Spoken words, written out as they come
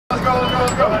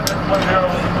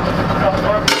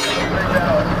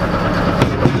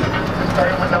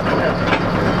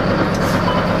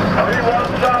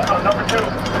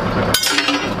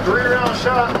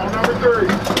Shot on number 3.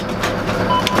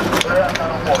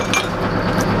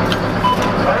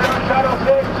 Shot on 6.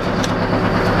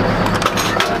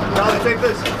 Now take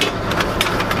this.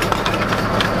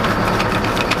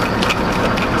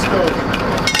 Let's go.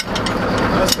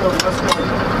 Let's go. Let's go.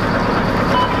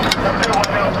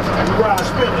 You ride,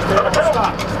 spin. Let's go.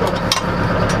 Stop. Let's go.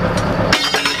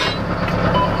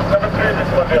 Number 3 is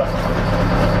one down.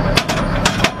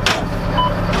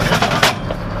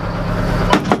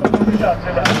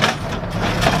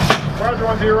 Roger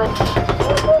 1-0.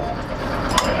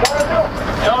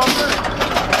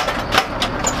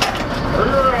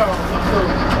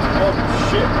 Oh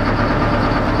shit.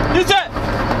 You set.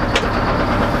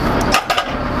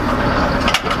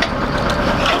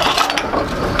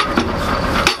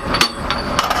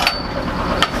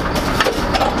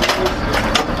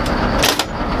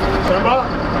 Stand by.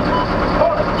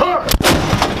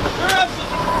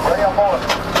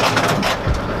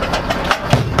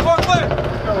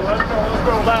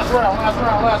 Last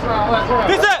round.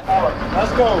 Get that!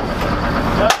 Let's go.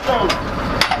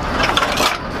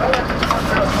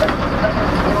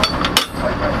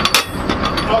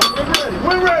 Oh,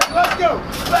 we're ready. Let's go.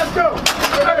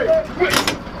 Hey,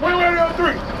 we're ready on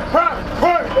 3.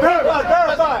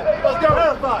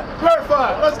 Verify.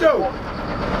 Let's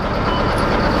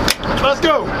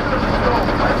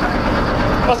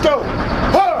go.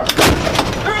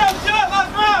 Hurry up, shot.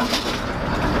 Last round.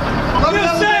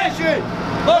 Elevation.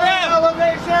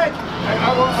 Elevation! I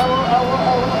will.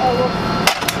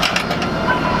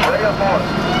 Ready up on.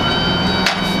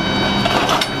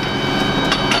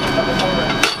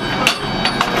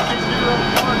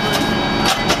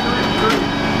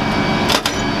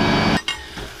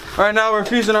 Alright, now we're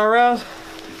fusing our rounds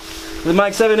with the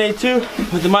Mike 782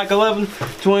 with the Mike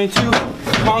 1122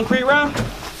 concrete round.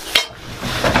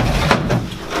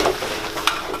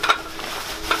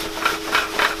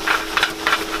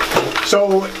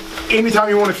 So anytime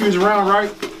you want to fuse a round,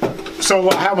 right? So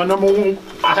I have my number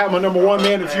one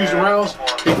man to fuse the rounds.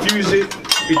 He fuses it,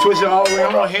 he twists it all the way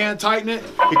on, hand tighten it,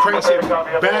 he cranks it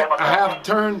back a half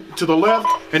turn to the left,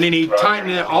 and then he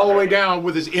tightens it all the way down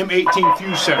with his M18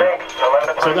 fuse center.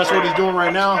 So that's what he's doing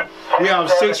right now. We have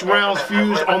 6 rounds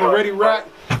fused on the ready rack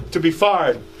to be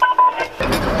fired.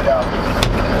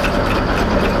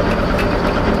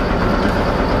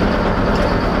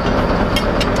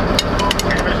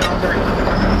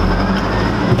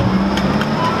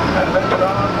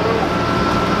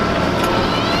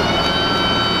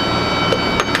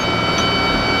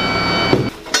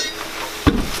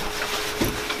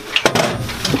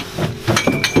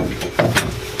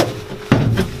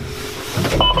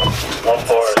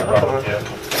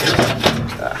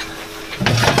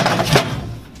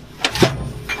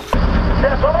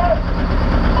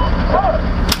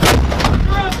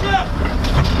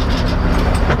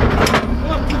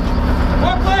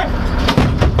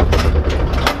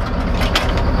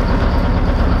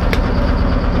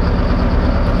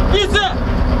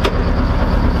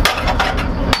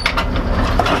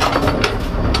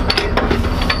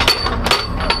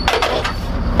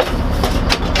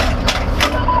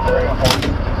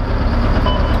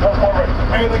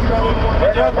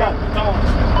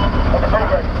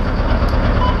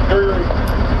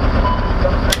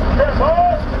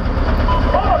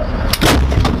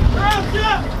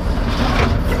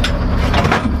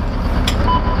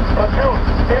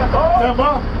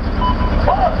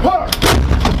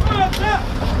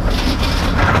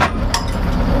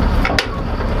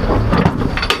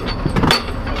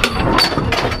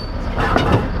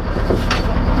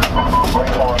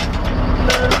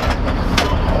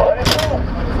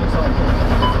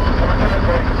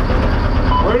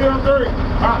 Ready on 3.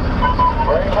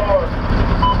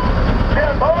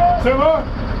 Stand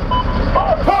by.